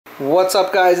What's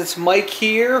up, guys? It's Mike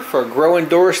here for Grow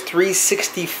Indoors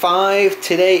 365.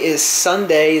 Today is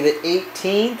Sunday the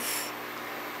 18th.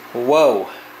 Whoa,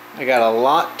 I got a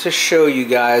lot to show you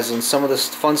guys and some of this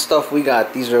fun stuff we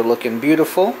got. These are looking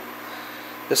beautiful.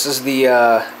 This is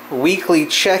the weekly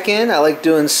check-in. I like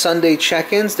doing Sunday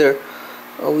check-ins. They're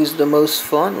always the most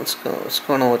fun. What's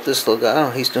going on with this little guy? Oh,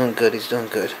 he's doing good. He's doing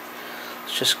good.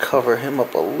 Let's just cover him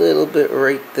up a little bit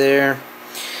right there.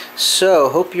 So,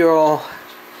 hope you're all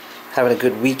having a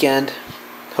good weekend.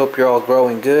 Hope you're all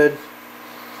growing good.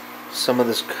 Some of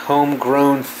this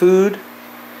homegrown food.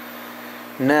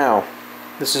 Now,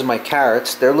 this is my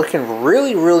carrots. They're looking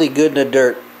really, really good in the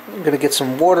dirt. I'm going to get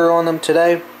some water on them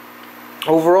today.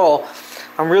 Overall,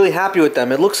 I'm really happy with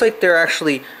them. It looks like they're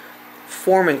actually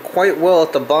forming quite well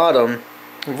at the bottom.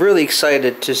 I'm really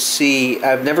excited to see.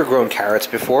 I've never grown carrots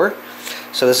before,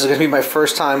 so this is going to be my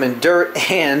first time in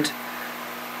dirt, and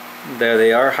there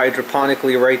they are,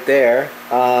 hydroponically right there.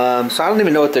 So I don't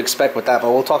even know what to expect with that, but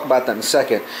we'll talk about that in a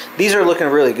second. These are looking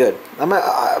really good.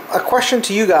 A question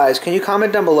to you guys, can you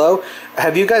comment down below,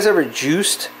 have you guys ever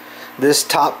juiced this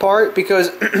top part?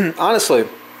 Because honestly,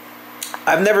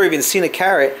 I've never even seen a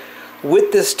carrot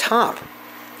with this top.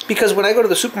 Because when I go to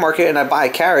the supermarket and I buy a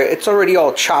carrot, it's already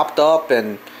all chopped up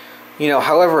and, you know,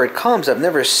 however it comes. I've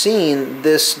never seen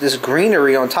this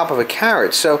greenery on top of a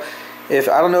carrot. So I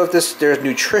don't know if there's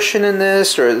nutrition in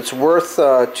this, or it's worth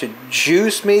to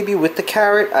juice maybe with the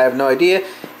carrot. I have no idea.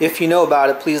 If you know about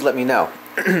it, please let me know.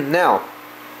 Now,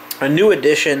 a new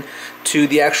addition to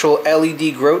the actual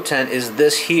LED grow tent is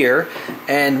this here,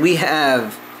 and we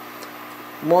have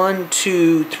 1,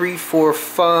 2, 3, 4,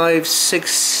 5,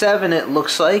 6, 7. It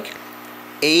looks like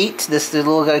 8. This is the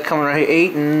little guy coming right here.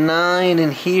 8 and 9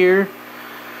 in here.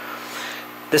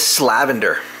 This is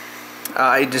lavender.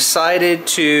 I decided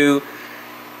to.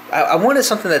 I wanted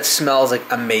something that smells like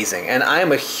amazing, and I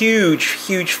am a huge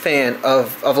fan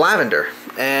of lavender,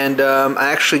 and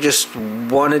I actually just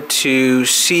wanted to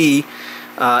see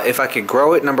if I could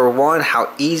grow it, number one,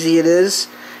 how easy it is,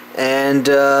 and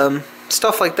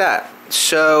stuff like that.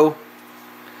 So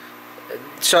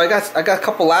I got a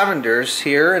couple lavenders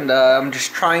here, and I'm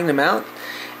just trying them out,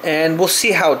 and we'll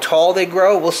see how tall they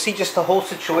grow. We'll see just the whole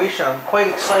situation. I'm quite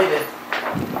excited.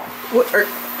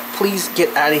 Please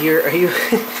get out of here. Are you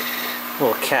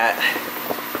little cat?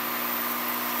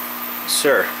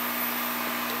 Sir,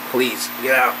 please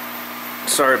get out.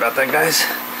 Sorry about that, guys.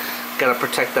 Gotta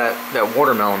protect that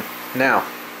watermelon. Now,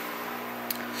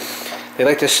 they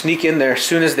like to sneak in there as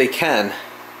soon as they can.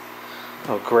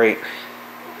 Oh, great.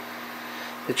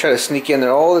 They try to sneak in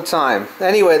there all the time.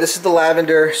 Anyway, this is the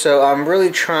lavender, so I'm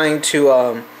really trying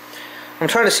to I'm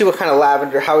trying to see what kind of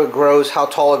lavender, how it grows, how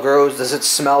tall it grows. Does it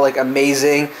smell like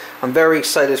amazing? I'm very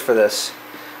excited for this.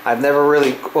 I've never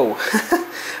really,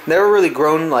 never really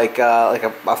grown like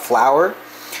a flower,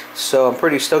 so I'm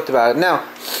pretty stoked about it. Now,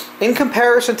 in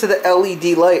comparison to the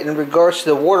LED light, in regards to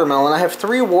the watermelon, I have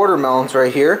 3 watermelons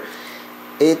right here.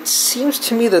 It seems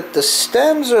to me that the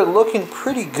stems are looking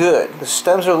pretty good. The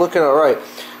stems are looking alright,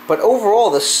 but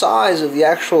overall, the size of the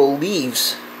actual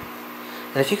leaves.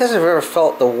 And if you guys have ever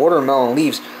felt the watermelon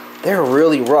leaves, they're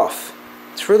really rough.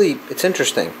 It's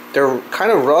interesting. They're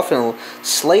kind of rough and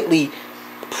slightly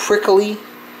prickly.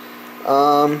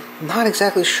 Not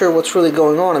exactly sure what's really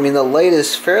going on. I mean, the light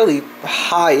is fairly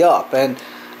high up, and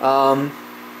I'm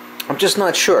just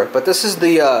not sure. But this is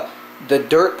the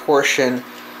dirt portion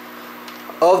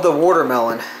of the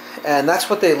watermelon, and that's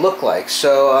what they look like.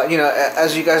 So, you know,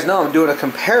 as you guys know, I'm doing a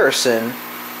comparison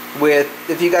with,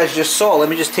 if you guys just saw, let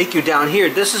me just take you down here.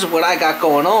 This is what I got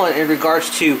going on in regards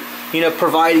to, you know,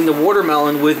 providing the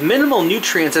watermelon with minimal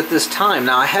nutrients at this time.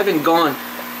 Now, I haven't gone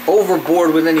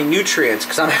overboard with any nutrients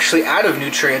because I'm actually out of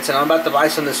nutrients, and I'm about to buy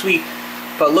some this week.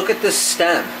 But look at this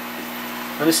stem.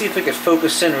 Let me see if we can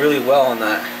focus in really well on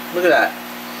that. Look at that.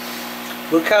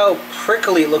 Look how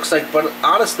prickly it looks like, but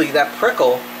honestly, that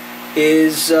prickle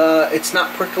is, it's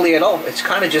not prickly at all. It's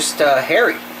kind of just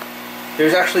hairy.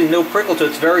 There's actually no prickle to it.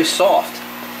 It's very soft.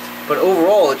 But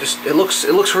overall, it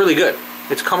looks really good.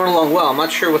 It's coming along well. I'm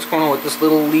not sure what's going on with this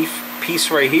little leaf piece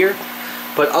right here,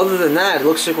 but other than that, it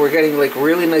looks like we're getting like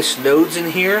really nice nodes in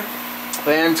here,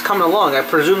 and it's coming along. I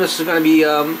presume this is going to be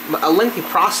a lengthy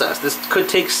process. This could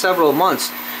take several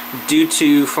months due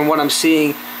to, from what I'm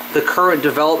seeing, the current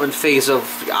development phase of,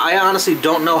 I honestly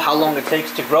don't know how long it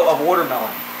takes to grow a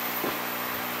watermelon.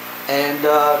 And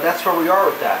that's where we are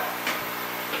with that.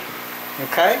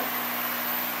 Okay,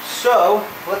 so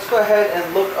let's go ahead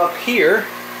and look up here.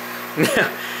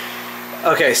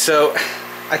 Okay, so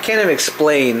I can't even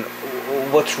explain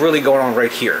what's really going on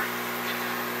right here.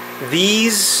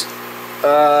 These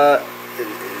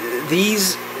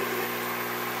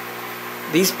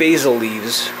these basil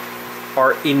leaves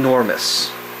are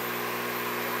enormous.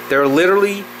 They're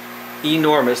literally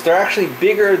enormous. They're actually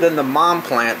bigger than the mom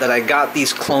plant that I got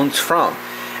these clones from.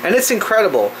 And it's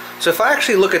incredible. So if I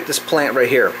actually look at this plant right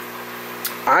here,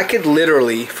 I could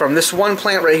literally, from this one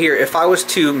plant right here, if I was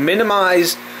to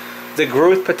minimize the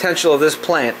growth potential of this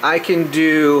plant, I can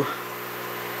do,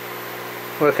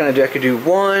 what can I do? I could do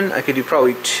 1, I could do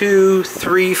probably 2,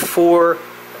 3, 4,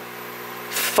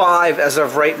 5 as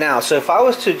of right now. So if I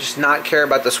was to just not care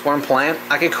about this one plant,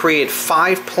 I could create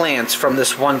 5 plants from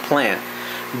this one plant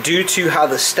due to how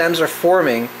the stems are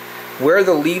forming, where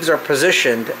the leaves are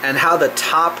positioned, and how the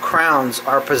top crowns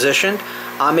are positioned.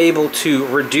 I'm able to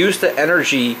reduce the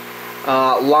energy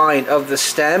line of the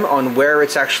stem on where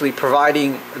it's actually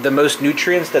providing the most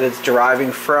nutrients that it's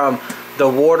deriving from the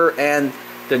water and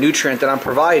the nutrient that I'm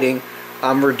providing.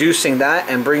 I'm reducing that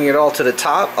and bringing it all to the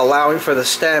top, allowing for the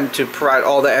stem to provide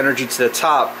all the energy to the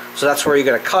top. So that's where you're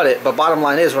going to cut it. But bottom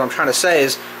line is, what I'm trying to say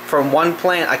is, from one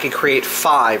plant I could create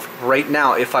 5 right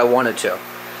now if I wanted to.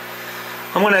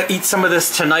 I'm going to eat some of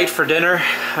this tonight for dinner.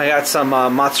 I got some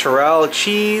mozzarella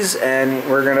cheese, and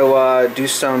we're going to do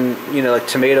some, you know, like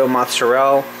tomato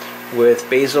mozzarella with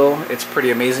basil. It's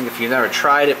pretty amazing. If you've never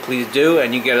tried it, please do.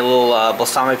 And you get a little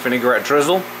balsamic vinaigrette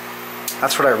drizzle.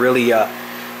 That's what I really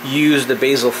use the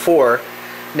basil for.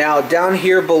 Now down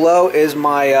here below is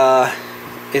my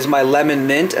lemon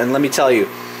mint, and let me tell you,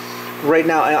 right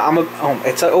now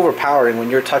it's overpowering when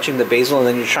you're touching the basil and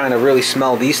then you're trying to really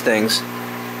smell these things.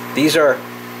 These are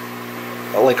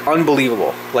like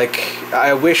unbelievable. Like,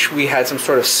 I wish we had some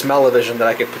sort of smell-o-vision that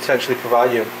I could potentially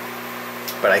provide you,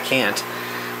 but I can't.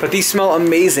 But these smell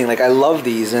amazing. Like, I love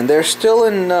these, and they're still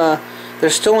in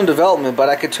development. But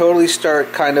I could totally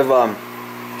start kind of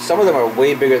some of them are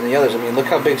way bigger than the others. I mean, look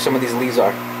how big some of these leaves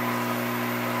are.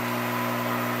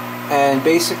 And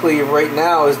basically, right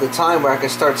now is the time where I can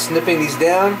start snipping these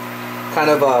down, kind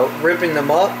of ripping them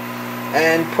up,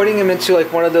 and putting them into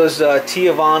like one of those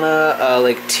Tiavana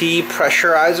like tea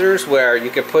pressurizers, where you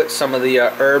could put some of the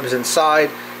herbs inside.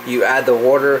 You add the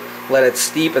water, let it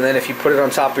steep, and then if you put it on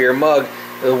top of your mug,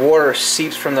 the water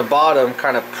seeps from the bottom,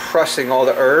 kind of pressing all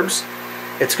the herbs.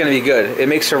 It's going to be good. It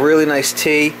makes a really nice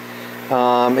tea.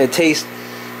 It tastes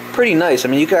pretty nice. I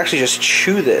mean, you can actually just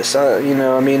chew this. You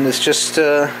know, I mean, it's just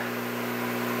a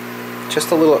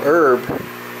little herb,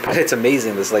 but it's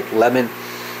amazing. This like lemon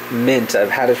mint. I've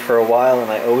had it for a while,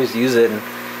 and I always use it. And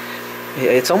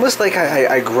it's almost like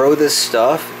I grow this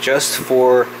stuff just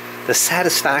for the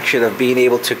satisfaction of being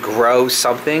able to grow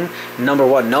something. Number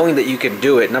one, knowing that you can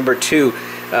do it. Number two,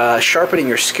 sharpening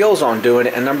your skills on doing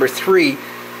it. And number three,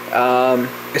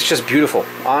 it's just beautiful.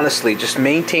 Honestly, just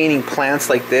maintaining plants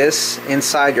like this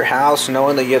inside your house,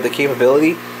 knowing that you have the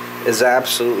capability, is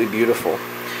absolutely beautiful.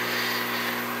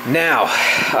 Now,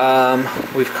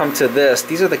 we've come to this.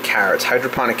 These are the carrots,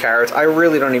 hydroponic carrots. I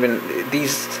really don't even,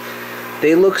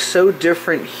 they look so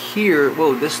different here.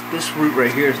 Whoa, this root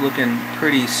right here is looking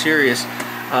pretty serious.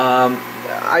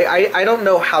 I don't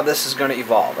know how this is going to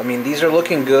evolve. I mean, these are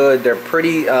looking good. They're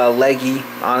pretty leggy,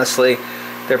 honestly.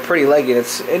 They're pretty leggy. And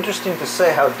it's interesting to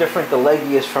say how different the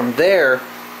leggy is from there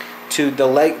to the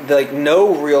like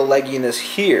no real legginess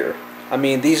here. I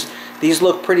mean, these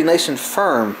look pretty nice and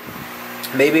firm.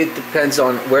 Maybe it depends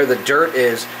on where the dirt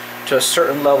is to a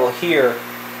certain level here,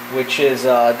 which is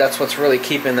that's what's really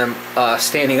keeping them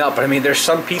standing up. But I mean, there's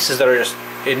some pieces that are just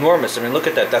enormous. I mean, look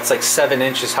at that. That's like 7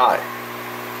 inches high.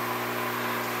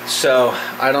 So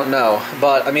I don't know,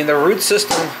 but I mean, the root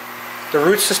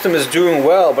system is doing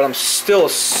well. But I'm still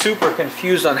super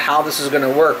confused on how this is going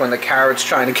to work when the carrot's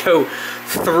trying to go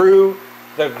through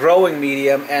the growing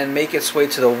medium and make its way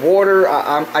to the water.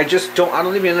 I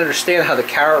don't even understand how the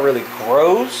carrot really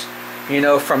grows. You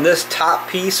know, from this top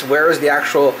piece, where is the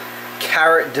actual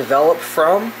carrot developed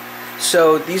from?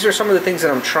 So these are some of the things that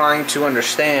I'm trying to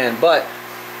understand, but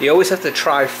you always have to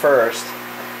try first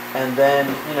and then,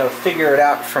 you know, figure it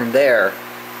out from there.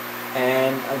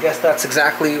 And I guess that's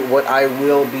exactly what I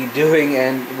will be doing,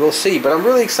 and we'll see. But I'm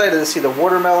really excited to see the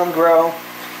watermelon grow.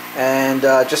 And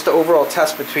just the overall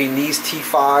test between these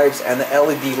T5s and the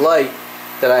LED light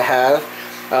that I have.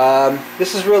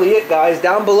 This is really it, guys.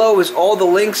 Down below is all the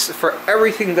links for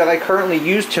everything that I currently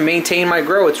use to maintain my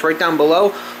grow. It's right down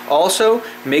below. Also,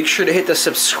 make sure to hit the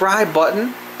subscribe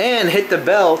button and hit the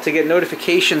bell to get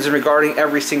notifications regarding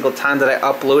every single time that I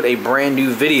upload a brand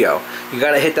new video. You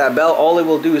gotta hit that bell. All it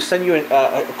will do is send you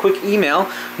a quick email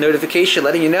notification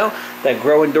letting you know that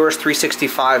Grow Indoors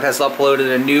 365 has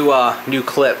uploaded a new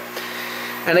clip.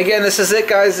 And again, this is it,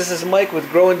 guys. This is Mike with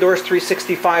Grow Indoors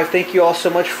 365. Thank you all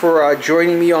so much for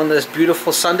joining me on this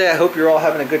beautiful Sunday. I hope you're all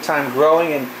having a good time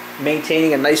growing and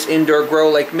maintaining a nice indoor grow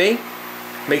like me,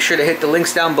 make sure to hit the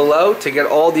links down below to get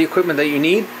all the equipment that you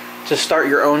need to start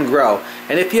your own grow.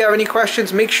 And if you have any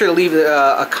questions, make sure to leave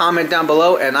a comment down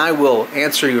below and I will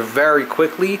answer you very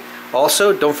quickly.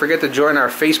 Also, don't forget to join our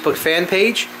Facebook fan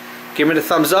page. Give me the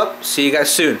thumbs up. See you guys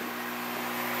soon.